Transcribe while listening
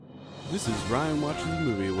This is Ryan Watches a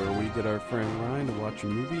Movie, where we get our friend Ryan to watch a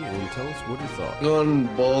movie and tell us what he thought.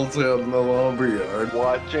 On balls out in the lumberyard.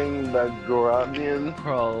 Watching the Grunion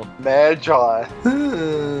Pro Magi.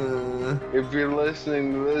 If you're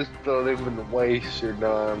listening to this, don't even waste your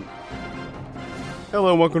time.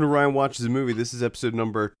 Hello and welcome to Ryan Watches a Movie. This is episode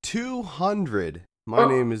number 200. My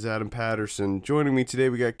name is Adam Patterson. Joining me today,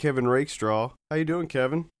 we got Kevin Rakestraw. How you doing,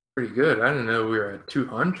 Kevin? Pretty good. I didn't know we were at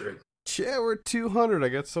 200. Yeah, we're at 200. I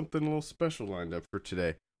got something a little special lined up for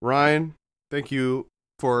today. Ryan, thank you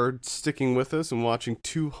for sticking with us and watching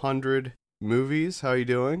 200 movies. How you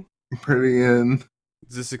doing? Pretty good.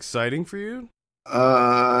 Is this exciting for you? It's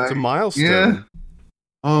Yeah. a milestone.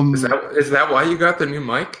 Is that why you got the new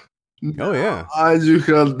mic? Oh, yeah. I just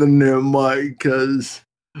got the new mic because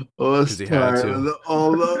I was 'Cause he had tired to. of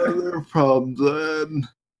all the other problems I had.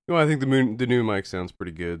 Well, I think the new mic sounds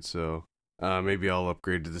pretty good, so maybe I'll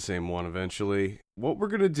upgrade to the same one eventually. What we're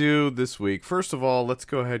gonna do this week, first of all, let's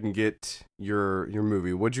go ahead and get your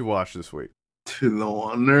movie. What'd you watch this week? To the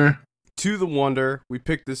wonder. To the Wonder. We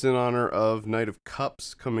picked this in honor of Night of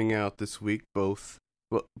Cups coming out this week. Both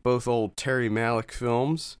old Terry Malick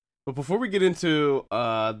films. But before we get into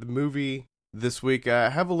the movie this week, I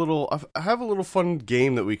have a little fun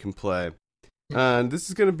game that we can play. And this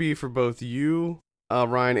is gonna be for both you,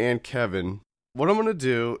 Ryan, and Kevin. What I'm going to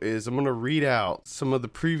do is I'm going to read out some of the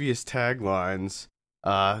previous taglines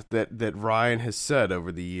that Ryan has said over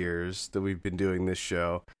the years that we've been doing this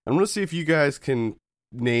show. I'm going to see if you guys can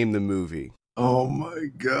name the movie. Oh my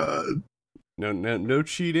god. No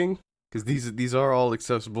cheating, because these are all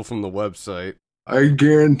accessible from the website. I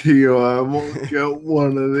guarantee you I won't get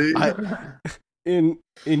one of these. In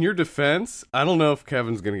your defense, I don't know if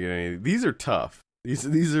Kevin's going to get any. These are tough.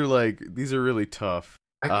 These are really tough.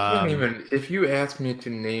 I can't even. If you asked me to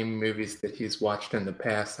name movies that he's watched in the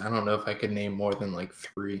past, I don't know if I could name more than like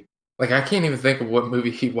 3. Like, I can't even think of what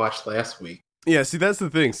movie he watched last week. Yeah, see, that's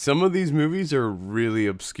the thing. Some of these movies are really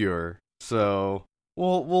obscure. So,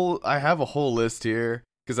 I have a whole list here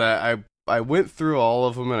because I went through all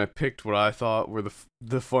of them and I picked what I thought were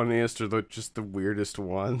the funniest or just the weirdest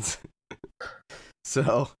ones.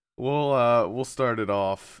 So we'll start it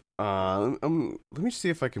off. Let me see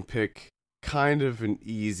if I can pick kind of an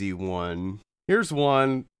easy one. Here's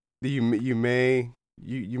one that you may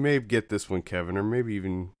get this one, Kevin, or maybe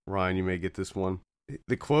even Ryan. You may get this one.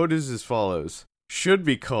 The quote is as follows: "Should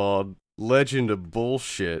be called Legend of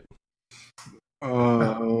Bullshit."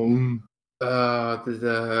 Um, Is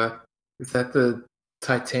that the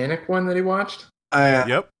Titanic one that he watched?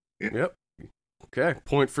 Yep. Okay,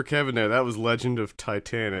 point for Kevin there. That was Legend of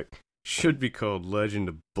Titanic. Should be called Legend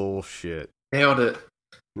of Bullshit. Nailed it.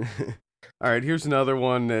 All right, here's another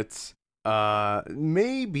one that's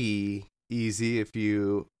maybe easy if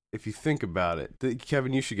you think about it.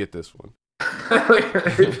 Kevin, you should get this one.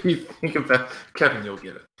 If you think about Kevin, you'll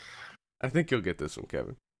get it. I think you'll get this one,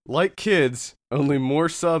 Kevin. Like Kids, only more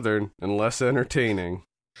southern and less entertaining.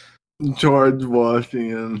 George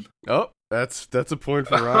Washington. Oh, that's a point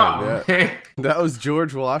for Ryan. Oh, Yeah. man. That was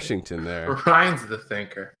George Washington there. Ryan's the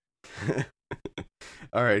thinker.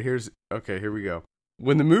 All right, here we go.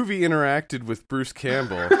 When the movie interacted with Bruce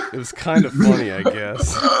Campbell, it was kind of funny, I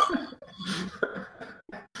guess.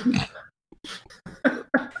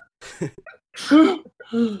 It's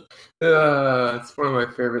one of my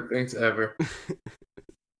favorite things ever.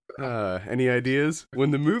 Any ideas? When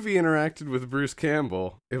the movie interacted with Bruce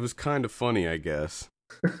Campbell, it was kind of funny, I guess.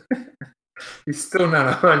 He's still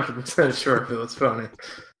not 100% sure if it was funny.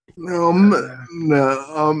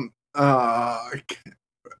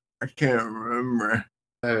 I can't remember.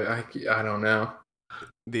 I don't know.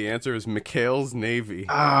 The answer is McHale's Navy.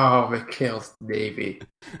 Oh, McHale's Navy.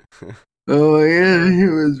 Oh yeah, he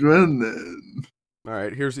was running. All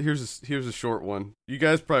right, here's a short one. You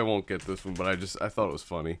guys probably won't get this one, but I thought it was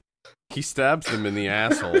funny. He stabs them in the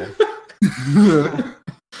asshole.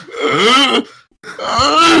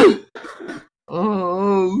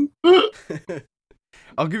 Oh.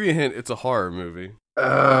 I'll give you a hint. It's a horror movie.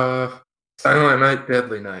 Silent Night,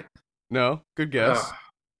 Deadly Night. No, good guess.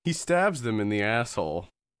 He stabs them in the asshole.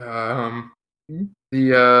 The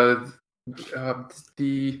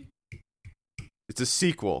It's a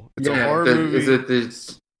sequel. It's a horror movie. Is it the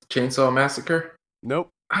Chainsaw Massacre? Nope.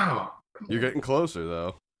 Oh, You're getting closer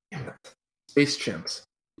though. damn it. Space Chimps.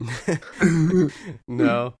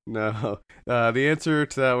 No. The answer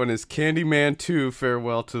to that one is Candyman 2: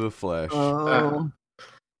 Farewell to the Flesh. Oh.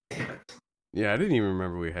 Damn it. Yeah, I didn't even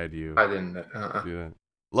remember we had you I didn't. do that.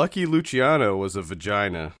 Lucky Luciano was a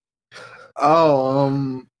vagina.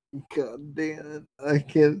 Oh, God damn it. I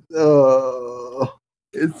can't.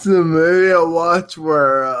 It's the movie I watched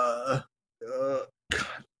where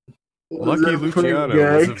Lucky Luciano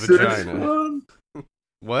was a vagina.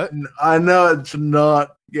 What? I know it's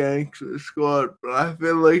not Gangster Squad, but I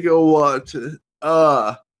feel like I'll watch it.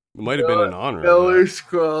 It might have been an honor. Miller's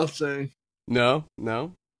Crossing. No,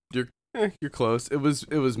 you're close. It was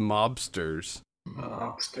Mobsters.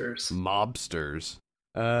 Mobsters.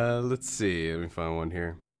 Let's see. Let me find one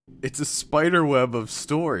here. It's a spider web of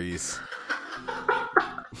stories.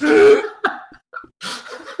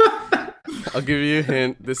 I'll give you a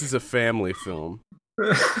hint. This is a family film.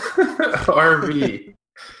 RV.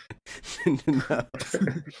 No.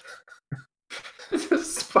 It's a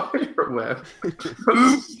spider web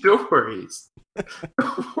of stories.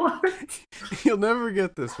 What? You'll never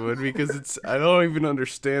get this one because I don't even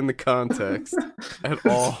understand the context at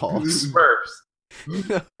all. Smurfs.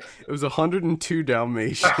 No, it was 102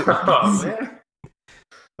 Dalmatians.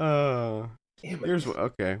 Oh man. Here's one.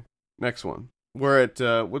 Okay, next one. We're at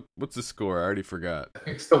what's the score? I already forgot. I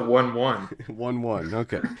think it's the 1-1. 1-1.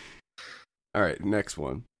 Okay. All right, next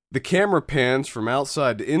one. The camera pans from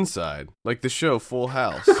outside to inside, like the show Full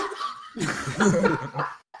House.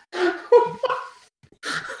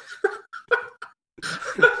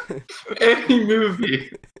 Any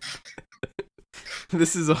movie.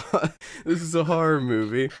 This is a horror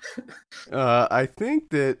movie. I think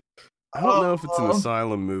that I don't know if it's an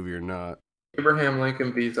asylum movie or not. Abraham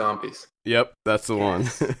Lincoln v. Zombies. Yep, that's the one.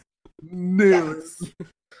 Yes.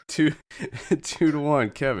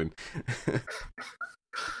 2-1, Kevin.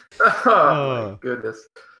 Oh my goodness.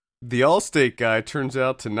 The Allstate guy turns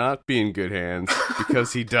out to not be in good hands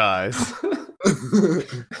because he dies.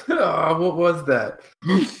 Oh, what was that?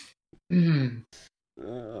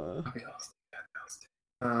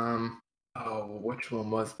 Which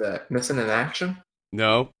one was that? Missing in Action?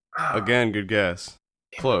 No. Again, good guess.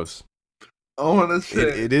 Close. I want to say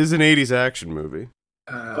It is an 80s action movie.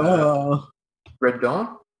 Red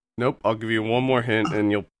Dawn? Nope. I'll give you one more hint,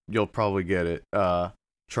 and you'll probably get it.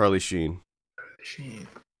 Charlie Sheen.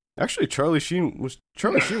 Actually, Charlie Sheen was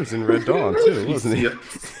in Red Dawn too, wasn't he?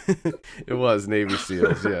 It was Navy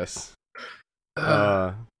SEALs. Yes.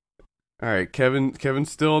 All right,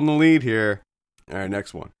 Kevin's still in the lead here. All right,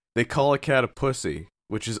 next one. They call a cat a pussy,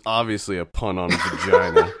 which is obviously a pun on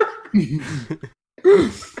vagina.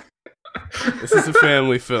 This is a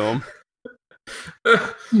family film.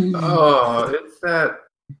 Oh, it's that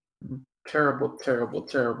terrible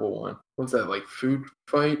one. Was that like Food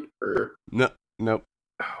Fight or? Nope.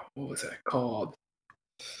 Oh, what was that called?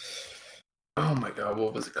 Oh my god,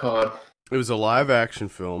 what was it called? It was a live action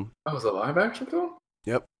film. Oh, it was a live action film?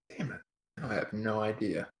 Yep. Damn it. I have no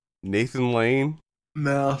idea. Nathan Lane.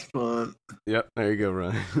 Mouse Hunt. Yep, there you go,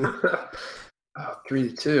 Ryan.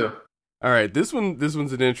 3-2. All right, this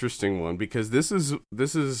one's an interesting one because this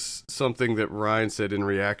is something that Ryan said in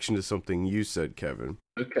reaction to something you said, Kevin.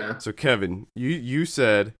 Okay. So Kevin, you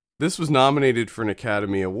said this was nominated for an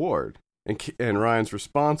Academy Award, and Ryan's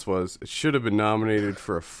response was it should have been nominated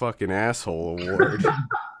for a fucking asshole award.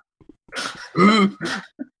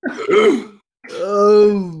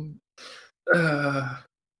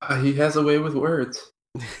 He has a way with words.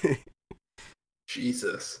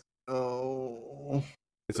 Jesus. Oh.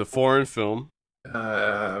 It's a foreign film.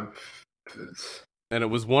 And it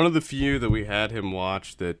was one of the few that we had him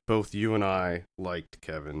watch that both you and I liked,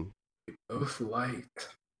 Kevin. We both liked.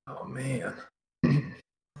 Oh man.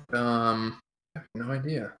 I have no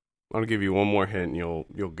idea. I'll give you one more hint and you'll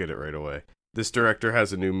get it right away. This director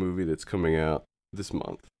has a new movie that's coming out this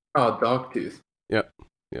month. Oh, Dogtooth. Yep,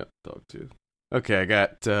 Dogtooth. Okay, I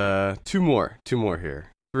got two more here.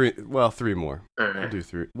 Three more. All right.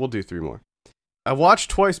 We'll do three more. I watched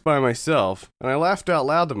twice by myself, and I laughed out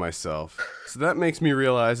loud to myself, so that makes me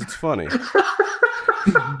realize it's funny.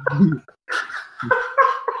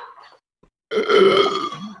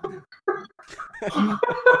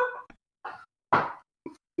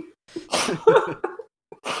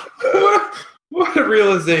 What a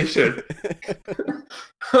realization.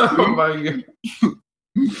 Oh my god.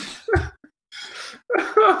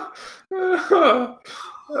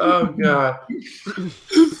 Oh god.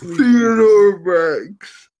 Theodore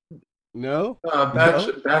Rex. No?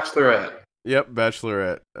 Bachelorette. Yep,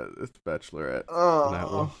 Bachelorette. It's Bachelorette.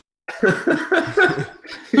 Oh.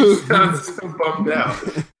 He sounds so bummed out.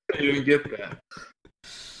 I didn't even get that.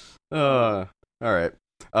 All right.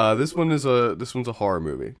 This one's a horror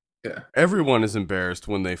movie. Yeah. Everyone is embarrassed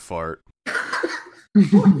when they fart.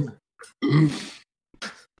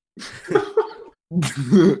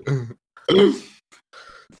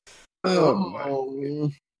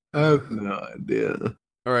 Oh, I have no idea.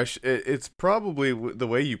 All right, it's probably the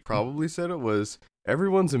way you probably said it was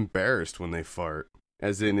everyone's embarrassed when they fart.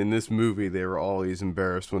 As in this movie, they were always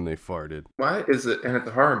embarrassed when they farted. Why is it? And it's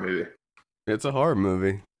a horror movie. It's a horror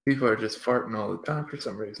movie. People are just farting all the time for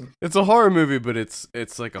some reason. It's a horror movie, but it's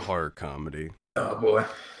like a horror comedy. Oh boy.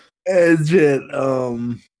 Is it a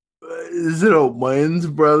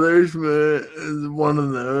Wayans Brothers? Is it one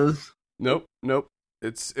of those? Nope.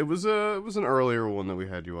 It was an earlier one that we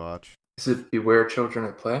had you watch. Is it Beware Children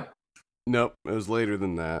at Play? Nope, it was later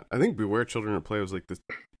than that. I think Beware Children at Play was like the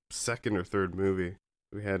second or third movie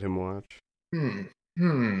we had him watch. All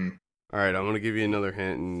right, I'm gonna give you another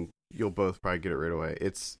hint, and you'll both probably get it right away.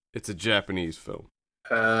 It's a Japanese film.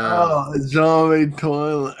 Zombie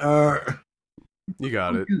Toilet. You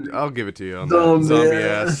got it. I'll give it to you on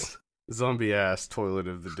Zombie Zombie ass Toilet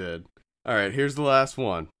of the Dead. All right, here's the last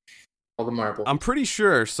one. All the marble. I'm pretty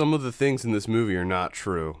sure some of the things in this movie are not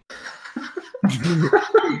true.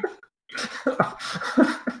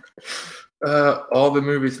 All the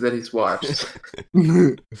movies that he's watched.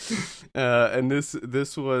 And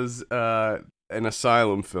this was an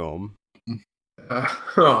asylum film.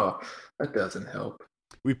 That doesn't help.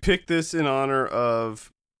 We picked this in honor of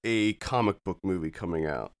a comic book movie coming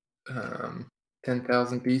out.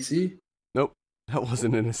 10,000 BC? Nope, that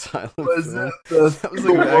wasn't an asylum Was film. that That was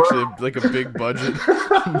actually like a big budget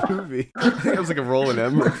movie. I think it was like a Roland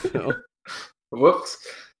Emmerich film. Whoops.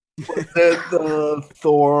 that the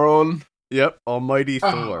Thoron? Yep, Almighty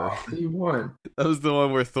Thor. He won. That was the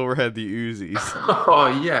one where Thor had the Uzis. Oh,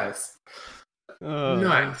 yes.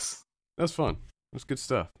 Nice. That's fun. That's good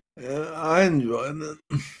stuff. Yeah, I enjoyed it.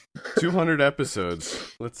 200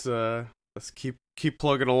 episodes. Let's keep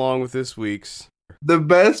plugging along with this week's. The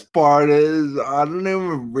best part is I don't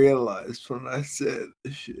even realize when I said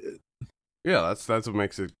the shit. Yeah, that's what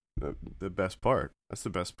makes it the best part. That's the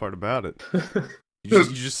best part about it. You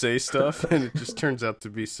just say stuff and it just turns out to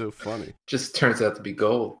be so funny. Just turns out to be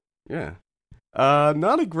gold. Yeah.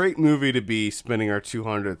 Not a great movie to be spending our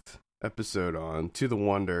 200th episode on. To the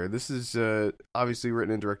Wonder. This is obviously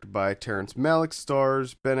written and directed by Terrence Malick,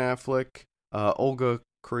 stars Ben Affleck, Olga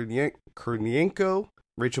Kurylenko,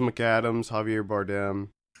 Rachel McAdams, Javier Bardem.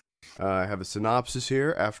 I have a synopsis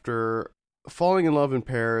here. After falling in love in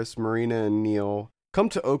Paris, Marina and Neil come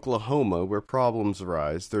to Oklahoma, where problems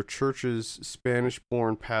arise. Their church's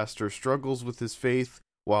Spanish-born pastor struggles with his faith,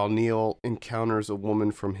 while Neil encounters a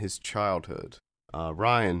woman from his childhood.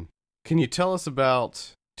 Ryan, can you tell us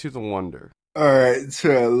about To the Wonder? Alright,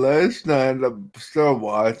 so last night I started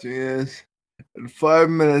watching this, and 5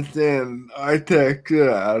 minutes in, I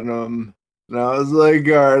texted Adam, and I was like,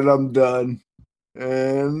 alright, I'm done.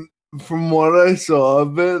 And from what I saw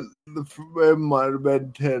of it, it might have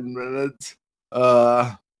been 10 minutes.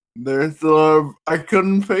 There's a lot of, I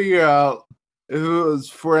couldn't figure out if it was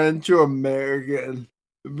French or American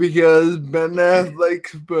because Ben Affleck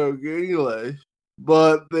spoke English,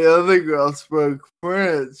 but the other girl spoke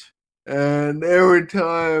French. And every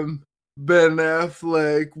time Ben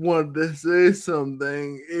Affleck wanted to say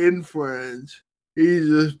something in French, he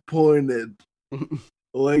just pointed,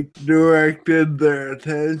 like directed their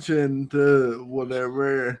attention to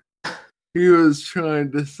whatever he was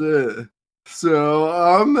trying to say. So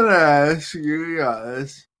I'm gonna ask you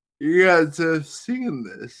guys have seen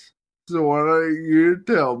this, so why don't you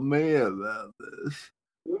tell me about this?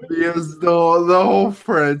 Because the whole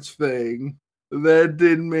French thing, that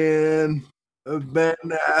did me in, Ben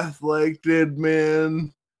Affleck did me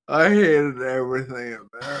in, I hated everything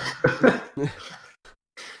about it.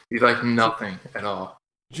 You like nothing at all.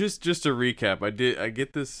 Just to recap, I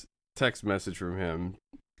get this text message from him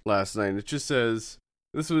last night. It just says,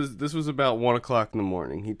 This was about 1:00 in the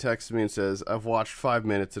morning. He texted me and says, "I've watched 5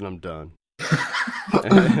 minutes and I'm done."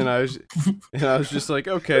 and I was just like,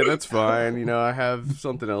 okay, that's fine. You know, I have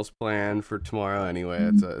something else planned for tomorrow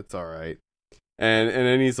anyway. It's all right. And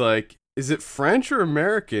then he's like, "Is it French or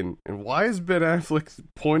American? And why is Ben Affleck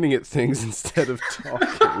pointing at things instead of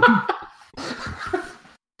talking?"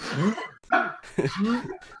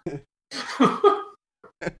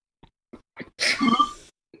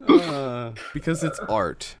 Because it's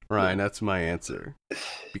art, Ryan. That's my answer.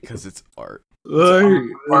 Because it's art.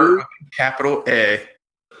 Art, capital A.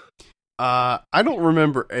 I don't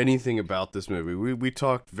remember anything about this movie. We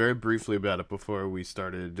talked very briefly about it before we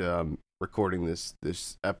started recording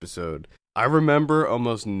this episode. I remember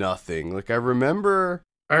almost nothing. Like I remember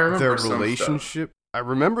their relationship. I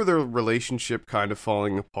remember their relationship kind of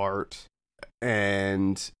falling apart,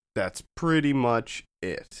 and that's pretty much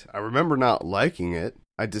it. I remember not liking it.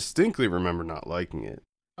 I distinctly remember not liking it.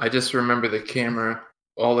 I just remember the camera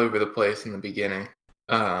all over the place in the beginning.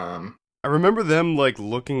 I remember them like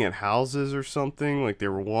looking at houses or something, like they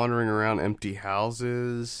were wandering around empty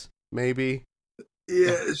houses, maybe.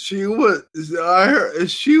 Yeah, she was. I heard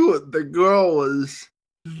she was. The girl was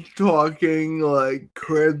talking like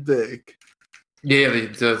cryptic. Yeah, he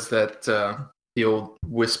does that the old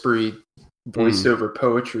whispery voiceover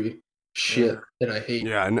poetry shit that I hate.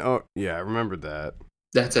 Yeah, I know. Yeah, I remember that.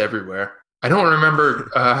 That's everywhere. I don't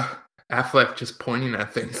remember Affleck just pointing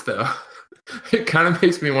at things though. It kind of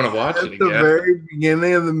makes me want to watch it again. At the very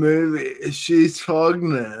beginning of the movie, she's talking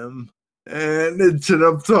to him, and instead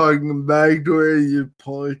of talking back to her, you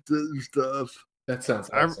point and stuff. That sounds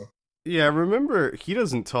awesome. Yeah, I remember he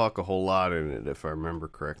doesn't talk a whole lot in it, if I remember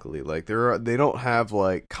correctly. Like they don't have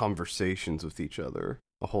like conversations with each other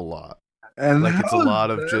a whole lot. And like it's a lot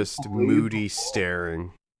of just moody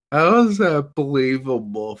staring. How is that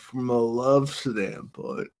believable from a love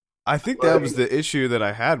standpoint? I think that was the issue that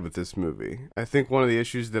I had with this movie. I think one of the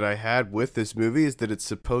issues that I had with this movie is that it's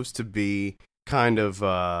supposed to be kind of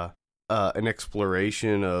an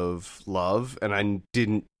exploration of love, and I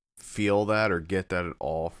didn't feel that or get that at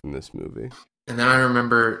all from this movie. And then I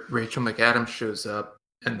remember Rachel McAdams shows up,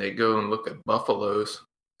 and they go and look at buffaloes,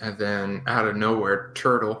 and then out of nowhere,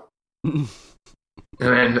 turtle.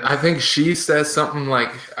 And I think she says something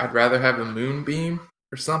like, "I'd rather have a moonbeam."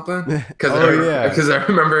 Or something, because I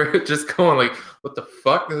remember just going like, "What the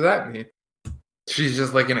fuck does that mean?" She's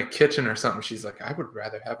just like in a kitchen or something. She's like, "I would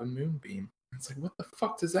rather have a moonbeam." It's like, what the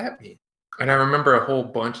fuck does that mean? And I remember a whole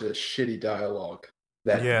bunch of shitty dialogue,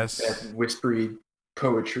 that whispery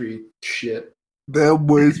poetry shit. That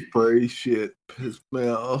whispery shit pissed me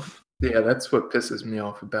off. Yeah, that's what pisses me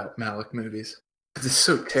off about Malick movies. It's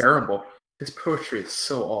so terrible. His poetry is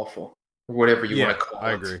so awful. Whatever you want to call it.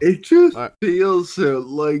 I agree. It just feels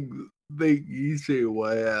like the easy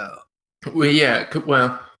way out. Well, yeah.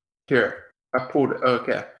 Well, here I pulled.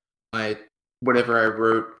 Okay, whatever I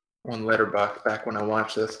wrote on Letterboxd back when I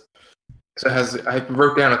watched this. So I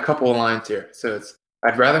wrote down a couple of lines here. So it's,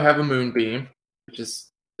 "I'd rather have a moonbeam," which is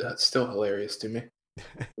still hilarious to me.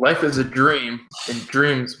 "Life is a dream. In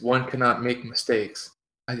dreams, one cannot make mistakes."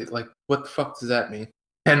 What the fuck does that mean?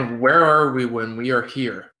 "And where are we when we are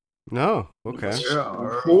here?" No, okay.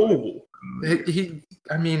 Oh,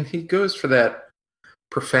 he goes for that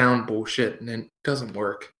profound bullshit, and it doesn't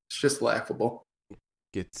work. It's just laughable.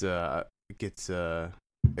 Gets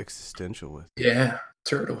existential with it. Yeah,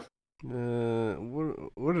 turtle.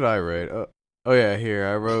 What did I write? Oh yeah, here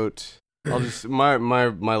I wrote. I'll just my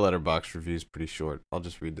Letterboxd review is pretty short. I'll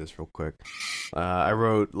just read this real quick. I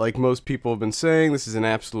wrote, "Like most people have been saying, this is an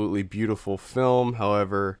absolutely beautiful film.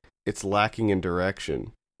 However, it's lacking in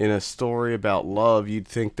direction. In a story about love, you'd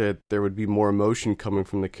think that there would be more emotion coming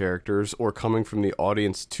from the characters or coming from the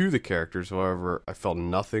audience to the characters. However, I felt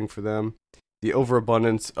nothing for them. The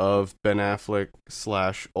overabundance of Ben Affleck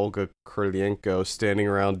 / Olga Kurylenko standing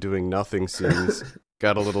around doing nothing scenes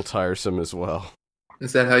got a little tiresome as well."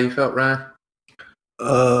 Is that how you felt, Ryan?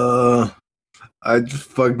 I just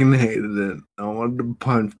fucking hated it. I wanted to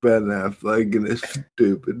punch Ben Affleck in his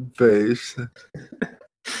stupid face.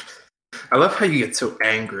 I love how you get so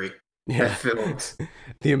angry Yeah. at films.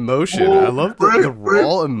 The emotion. I love the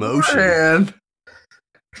raw emotion.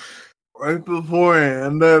 Right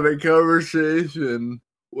beforehand, I had a conversation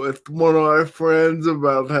with one of my friends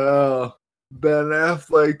about how Ben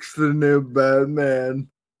Affleck's the new Batman,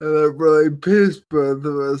 and that really pissed both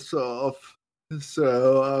of us off.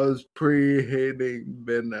 So I was pre-hating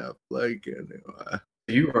Ben Affleck anyway.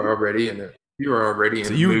 You were already in it. You were already in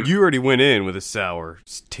So the you movie. already went in with a sour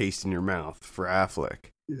taste in your mouth for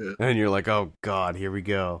Affleck. Yeah. And you're like, oh god, here we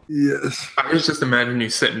go. Yes. I was just imagining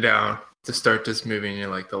you sitting down to start this movie, and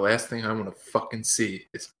you're like, the last thing I want to fucking see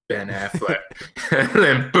is Ben Affleck. And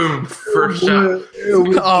then boom, first shot.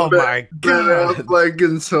 Oh my Ben god. Affleck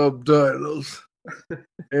in subtitles.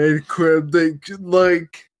 And cryptic,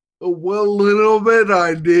 like, a little bit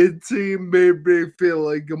I did see made me feel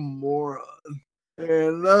like a moron.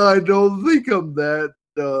 And I don't think I'm that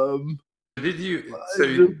dumb. Did you?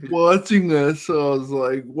 Just watching this, I was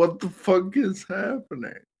like, what the fuck is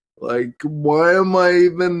happening? Like, why am I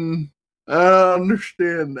even... I don't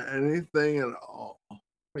understand anything at all.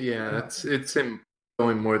 Yeah, it's him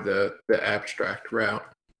going more the abstract route.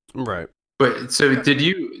 Right. But so did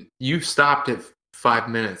you stopped at 5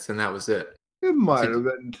 minutes and that was it? It might have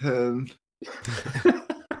been 10.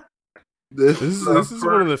 This is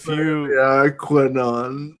one of the few. Yeah, I quit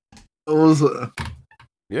on. It was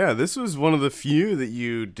Yeah, this was one of the few that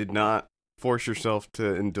you did not force yourself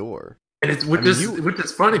to endure. And it's which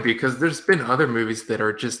is funny because there's been other movies that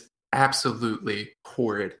are just absolutely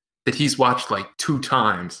horrid that he's watched like 2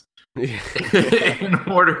 times in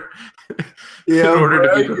order Yeah, in order to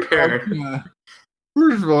but- be prepared. okay.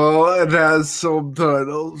 First of all, it has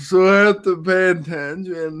subtitles, so I have to pay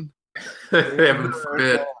attention. Heaven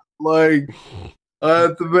forbid. Like, I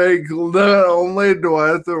have to make, not only do I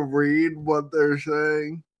have to read what they're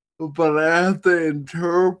saying, but I have to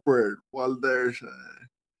interpret what they're saying.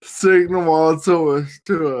 Signal also is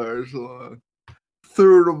 2 hours long.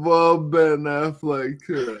 Through the Bob Ben Affleck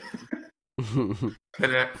today. And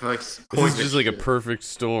Netflix This is just like a perfect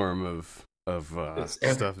storm of It's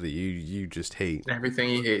stuff that you just hate. everything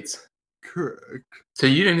he hates. Correct. So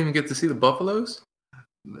you didn't even get to see the Buffaloes?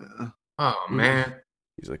 No. Oh Mm. man,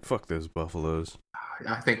 He's like, fuck those buffaloes.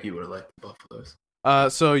 I think you would have liked the Buffaloes.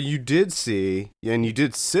 So you did see, and you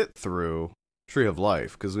did sit through Tree of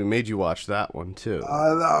Life, because we made you watch that one too.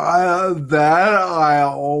 I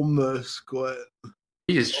almost quit.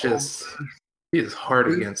 He is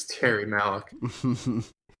hard against Terry Malick.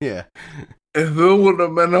 Yeah. If it would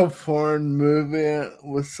have been a foreign movie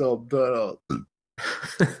with subtitles.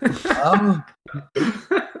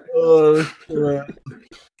 Oh, shit.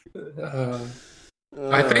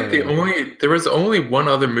 I think there was only one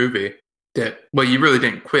other movie that, well, you really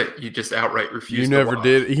didn't quit. You just outright refused. You to never watch.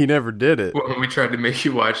 did. He never did it. When we tried to make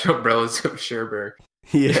you watch Umbrellas of Cherbourg.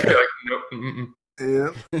 Yeah. You're like, nope. Mm-mm. Yeah.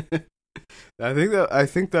 I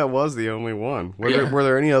think that was the only one. Yeah. Were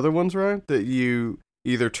there any other ones, Ryan, that you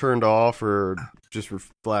either turned off or just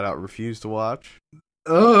flat out refused to watch?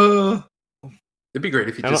 Uh, It'd be great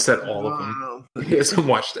if you I just said all of them. He hasn't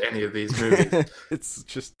watched any of these movies. It's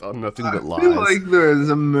just nothing I but lies. feel like there's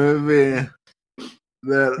a movie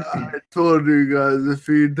that I told you guys a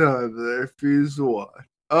few times that I refused to watch.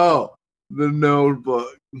 Oh, The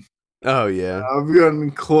Notebook. Oh yeah. I've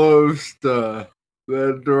gotten close to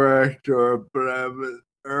the director, but I haven't.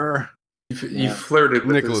 You flirted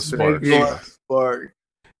with Nicholas this Sparks. Nicholas Sparks.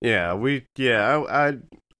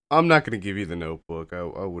 I'm not gonna give you The Notebook. I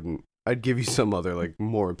wouldn't. I'd give you some other like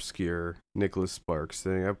more obscure Nicholas Sparks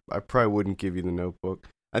thing. I probably wouldn't give you The Notebook.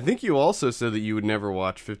 I think you also said that you would never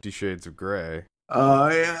watch 50 Shades of Grey.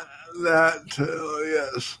 Yeah, that too,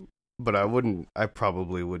 yes. But I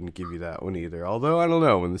probably wouldn't give you that one either. Although, I don't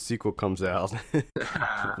know, when the sequel comes out,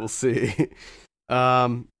 we'll see.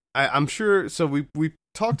 I'm sure, so we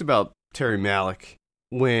talked about Terry Malick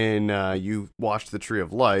when you watched The Tree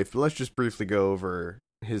of Life, but let's just briefly go over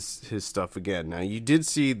his stuff again. Now, you did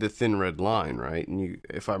see The Thin Red Line, right? And you,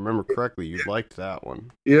 if I remember correctly, you liked that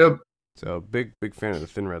one. Yep. So, big fan of The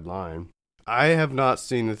Thin Red Line. I have not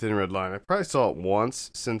seen The Thin Red Line. I probably saw it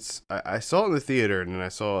once since I saw it in the theater, and then I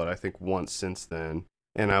saw it I think once since then.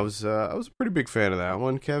 And I was a pretty big fan of that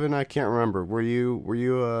one. Kevin, I can't remember. Were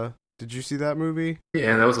you did you see that movie?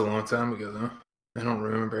 Yeah, that was a long time ago, though. I don't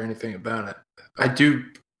remember anything about it. I do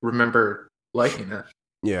remember liking it.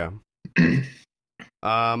 Yeah.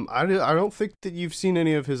 I don't think that you've seen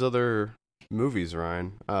any of his other movies,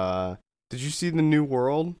 Ryan. Did you see The New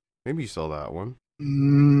World? Maybe you saw that one.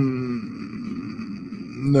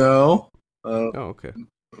 No. Oh, okay.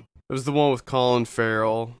 It was the one with Colin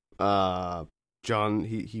Farrell. John,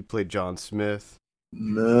 he played John Smith.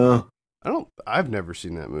 No. I've never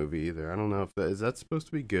seen that movie either. I don't know if is that supposed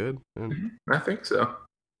to be good? And I think so.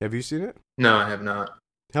 have you seen it? No, I have not.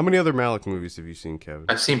 How many other Malick movies have you seen, Kevin?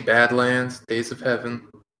 I've seen Badlands, Days of Heaven.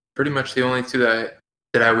 Pretty much the only two that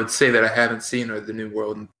I would say that I haven't seen are The New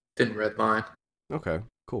World and Thin Red Line. Okay,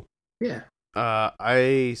 cool. Yeah.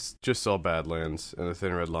 I just saw Badlands and The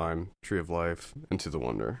Thin Red Line, Tree of Life, and To the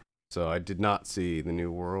Wonder. So I did not see The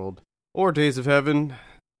New World or Days of Heaven.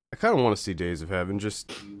 I kind of want to see Days of Heaven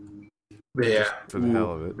just for the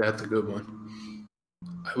hell of it. That's a good one.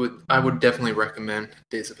 I would definitely recommend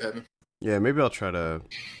Days of Heaven. Yeah, maybe I'll try to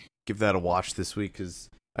give that a watch this week, because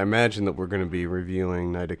I imagine that we're going to be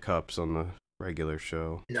reviewing Knight of Cups on the regular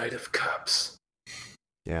show. Knight of Cups.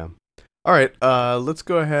 Yeah. All right, let's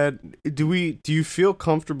go ahead. Do you feel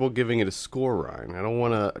comfortable giving it a score, Ryan? I don't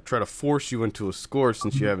want to try to force you into a score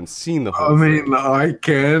since you haven't seen the whole thing. I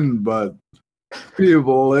can, but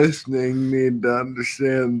people listening need to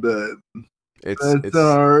understand that It's that's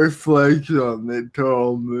not a reflection on the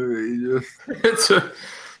total movie. It's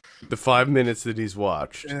the 5 minutes that he's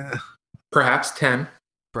watched. Yeah. perhaps 10.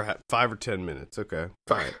 Perhaps 5 or 10 minutes. Okay.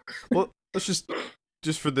 5. Well, let's just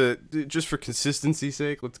for consistency's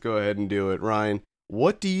sake, let's go ahead and do it. Ryan,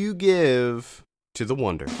 what do you give to The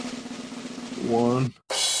Wonder? 1.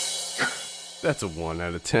 That's a 1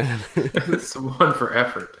 out of 10. It's 1 for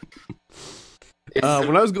effort.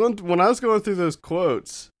 When I was going through those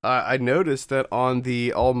quotes, I noticed that on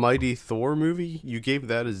the Almighty Thor movie, you gave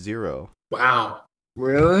that a 0. Wow.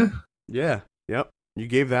 Really? Yeah. Yep. You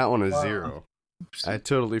gave that one a Wow. 0. I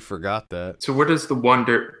totally forgot that. So where does the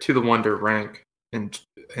Wonder rank in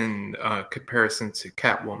comparison to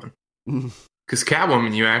Catwoman? Because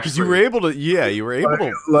Catwoman, you were able to, you were able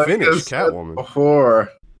to finish Catwoman before.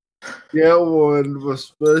 Catwoman was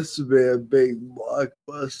supposed to be a big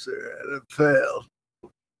blockbuster, and it failed.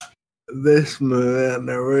 This movie, I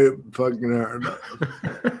never fucking heard of.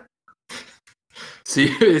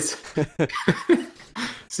 See,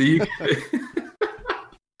 so you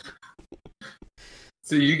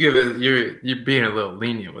give it. You're being a little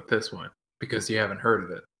lenient with this one because you haven't heard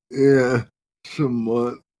of it. Yeah,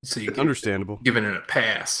 somewhat. So you understandable. Giving it a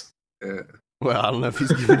pass. Yeah. Well, I don't know if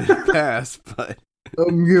he's giving it a pass, but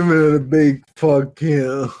I'm giving it a big fuck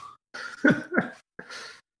you.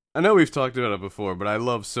 I know we've talked about it before, but I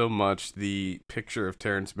love so much the picture of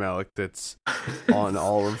Terrence Malick that's on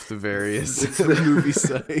all of the various movie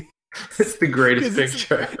sites. It's the greatest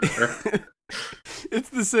picture ever. It's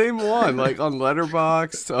the same one, like on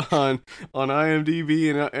Letterboxd, on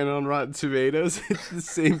IMDb, and on Rotten Tomatoes. It's the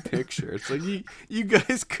same picture. It's like you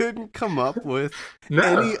guys couldn't come up with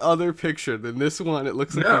any other picture than this one. It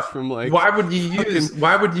looks like it's from like. Why would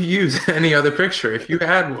you use any other picture if you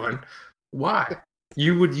had one? Why?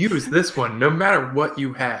 You would use this one no matter what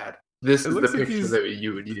you had. This is the picture that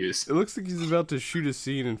you would use. It looks like he's about to shoot a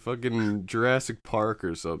scene in fucking Jurassic Park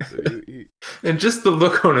or something. And just the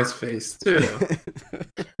look on his face, too.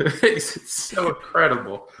 It makes it so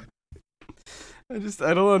incredible.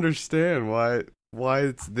 I don't understand why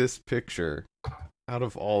it's this picture out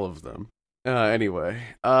of all of them. Anyway,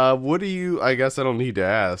 what do you, I guess I don't need to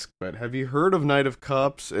ask, but have you heard of Knight of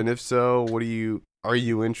Cups? And if so, are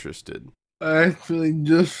you interested? I actually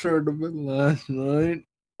just heard of it last night.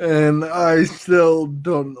 And I still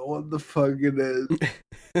don't know what the fuck it is.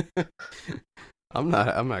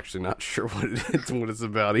 I'm actually not sure what it's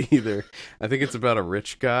about either. I think it's about a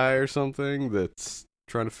rich guy or something that's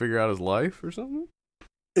trying to figure out his life or something.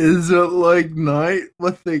 Is it like Night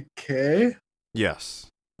with a K? Yes.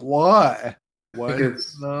 Why? Why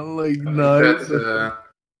it's not like Night?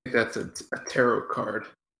 That's a tarot card.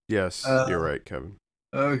 Yes, you're right, Kevin.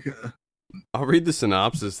 Okay. I'll read the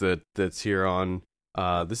synopsis that's here on.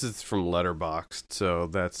 This is from Letterboxd, so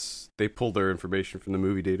they pulled their information from the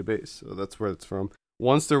movie database, so that's where it's from.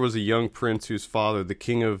 Once there was a young prince whose father, the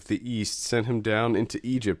king of the East, sent him down into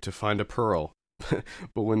Egypt to find a pearl.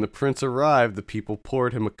 But when the prince arrived, the people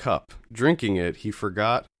poured him a cup. Drinking it, he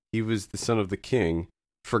forgot he was the son of the king,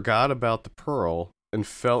 forgot about the pearl, and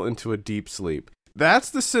fell into a deep sleep. That's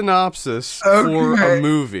the synopsis for a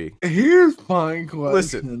movie. Here's my question.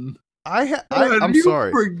 Listen. I'm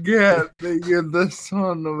sorry. Forget that you're the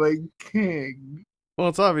son of a king. Well,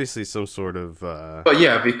 it's obviously some sort of. But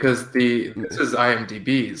yeah, because this is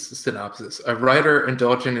IMDb's synopsis. A writer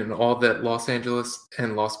indulgent in all that Los Angeles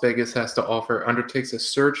and Las Vegas has to offer undertakes a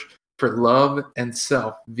search for love and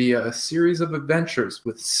self via a series of adventures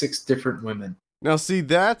with 6 different women. Now, see,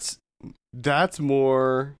 that's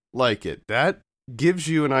more like it. That gives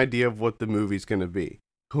you an idea of what the movie's going to be.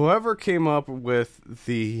 Whoever came up with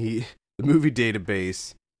the movie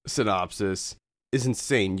database synopsis is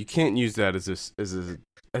insane. You can't use that as a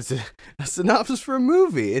synopsis for a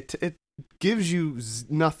movie. It gives you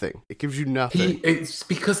nothing. It gives you nothing. It's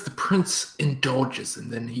because the prince indulges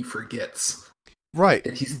and then he forgets. Right.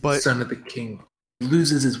 That he's the son of the king. He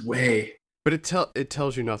loses his way. But it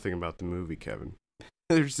tells you nothing about the movie, Kevin.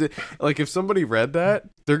 Like, if somebody read that,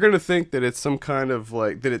 they're going to think that it's some kind of,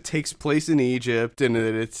 like, that it takes place in Egypt and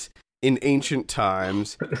that it's in ancient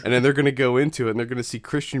times, and then they're going to go into it and they're going to see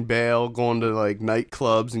Christian Bale going to, like,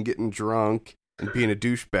 nightclubs and getting drunk and being a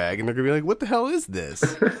douchebag, and they're going to be like, what the hell is this?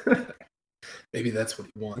 Maybe that's what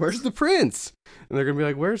he wants. Where's the prince? And they're going to be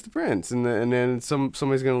like, where's the prince? And then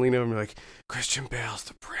somebody's going to lean over and be like, Christian Bale's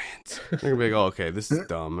the prince. And they're going to be like, oh, okay, this is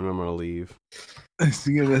dumb, and I'm going to leave. I was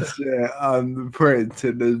gonna say I'm the prince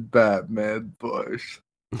in his Batman voice.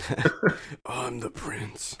 I'm the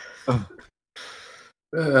prince. Oh.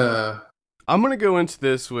 I'm gonna go into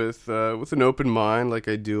this with an open mind, like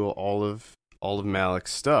I do all of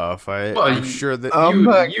Malick's stuff. I'm sure that I'm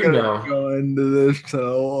not gonna go into this at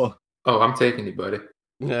all. Oh, I'm taking you, buddy.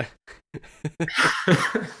 Yeah.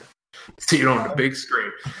 See it on the big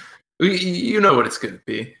screen. You know what it's gonna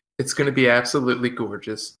be. It's gonna be absolutely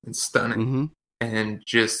gorgeous and stunning. Mm-hmm. And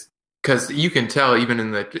just because you can tell, even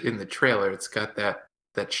in the trailer, it's got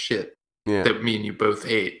that shit that me and you both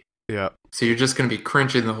ate. Yeah. So you're just gonna be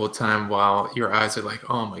cringing the whole time while your eyes are like,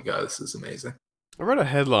 "Oh my god, this is amazing." I read a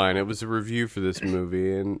headline. It was a review for this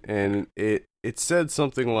movie, and it said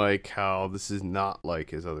something like how this is not like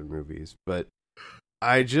his other movies. But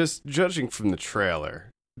judging from the trailer,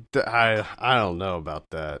 I don't know about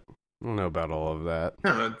that. I don't know about all of that.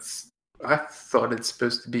 No, I thought it's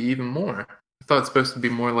supposed to be even more. I thought it's supposed to be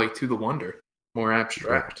more like To the Wonder, more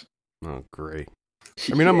abstract. Oh, great.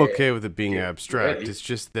 I mean, I'm Yeah. okay with it being Get abstract. ready. It's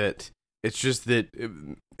just that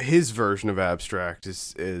his version of abstract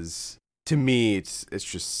is to me it's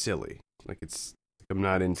just silly. Like I'm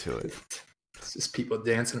not into it. It's just people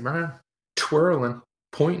dancing around, twirling,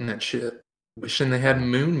 pointing at shit, wishing they had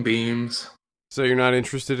moonbeams. So you're not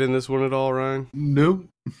interested in this one at all, Ryan? Nope.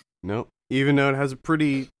 Nope. Even though it has a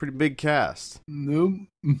pretty big cast. Nope.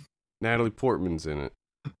 Natalie Portman's in it.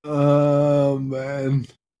 Oh, man.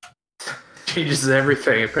 Changes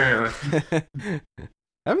everything, apparently.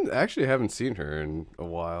 haven't seen her in a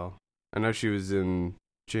while. I know she was in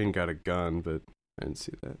Jane Got a Gun, but I didn't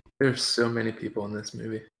see that. There's so many people in this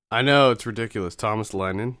movie. I know, it's ridiculous. Thomas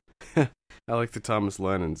Lennon. I like the Thomas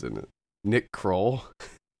Lennons in it. Nick Kroll.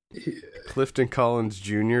 Yeah. Clifton Collins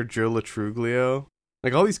Jr., Joe Latruglio.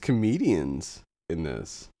 Like all these comedians in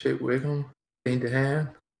this. Jay Wiggum, Dane DeHaan,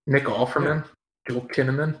 Nick Offerman, Joel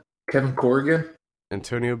Kinnaman, Kevin Corrigan.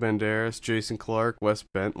 Antonio Banderas, Jason Clarke, Wes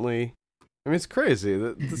Bentley. I mean, it's crazy.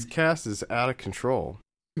 This cast is out of control.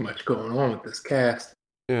 Too much going on with this cast.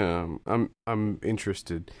 Yeah, I'm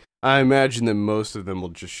interested. I imagine that most of them will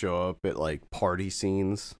just show up at like party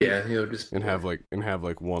scenes Yeah, just and have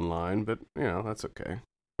like one line, but you know, that's okay.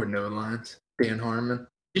 or no lines. Dan Harmon,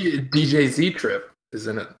 DJ Z Trip is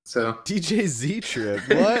in it. So DJ Z Trip,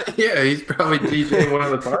 what? yeah, he's probably DJing one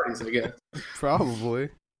of the parties, I guess. Probably.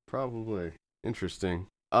 Interesting.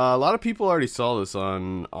 A lot of people already saw this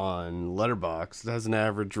on Letterboxd. It has an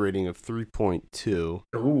average rating of 3.2.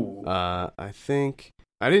 Ooh, I think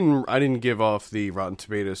I didn't give off the Rotten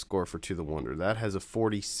Tomatoes score for To the Wonder. That has a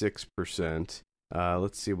 46%.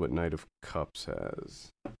 Let's see what Knight of Cups has.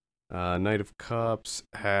 Knight of Cups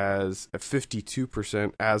has a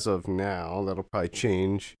 52% as of now. That'll probably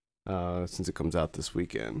change since it comes out this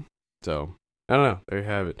weekend. So I don't know. There you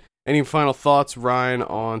have it. Any final thoughts, Ryan,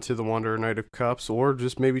 on To the Wonder, Knight of Cups, or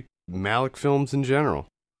just maybe Malick films in general?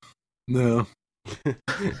 No. he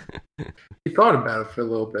thought about it for a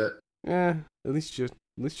little bit. Yeah, at least you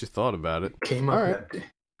thought about it. Came up All right. empty.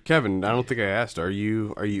 Kevin, I don't think I asked. Are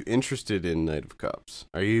you interested in Knight of Cups?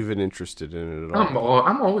 Are you even interested in it at all?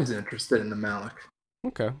 I'm always interested in the Malick.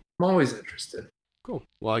 Okay, I'm always interested. cool.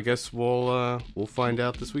 Well, I guess we'll find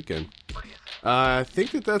out this weekend. I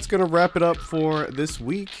think that's gonna wrap it up for this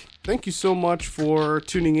week. Thank you so much for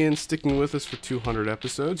tuning in, sticking with us for 200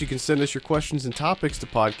 episodes. You can send us your questions and topics to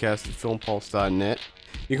podcast@filmpulse.net.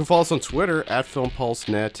 You can follow us on Twitter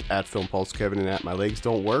 @FilmPulseNet, @FilmPulseKevin, and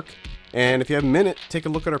 @MyLegsDon'tWork. And if you have a minute, take a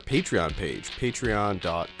look at our Patreon page,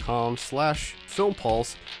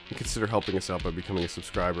 patreon.com/FilmPulse, and consider helping us out by becoming a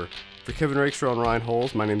subscriber. For Kevin Rakestraw and Ryan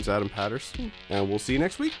Holes, my name's Adam Patterson, and we'll see you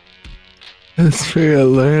next week. See you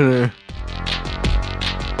later.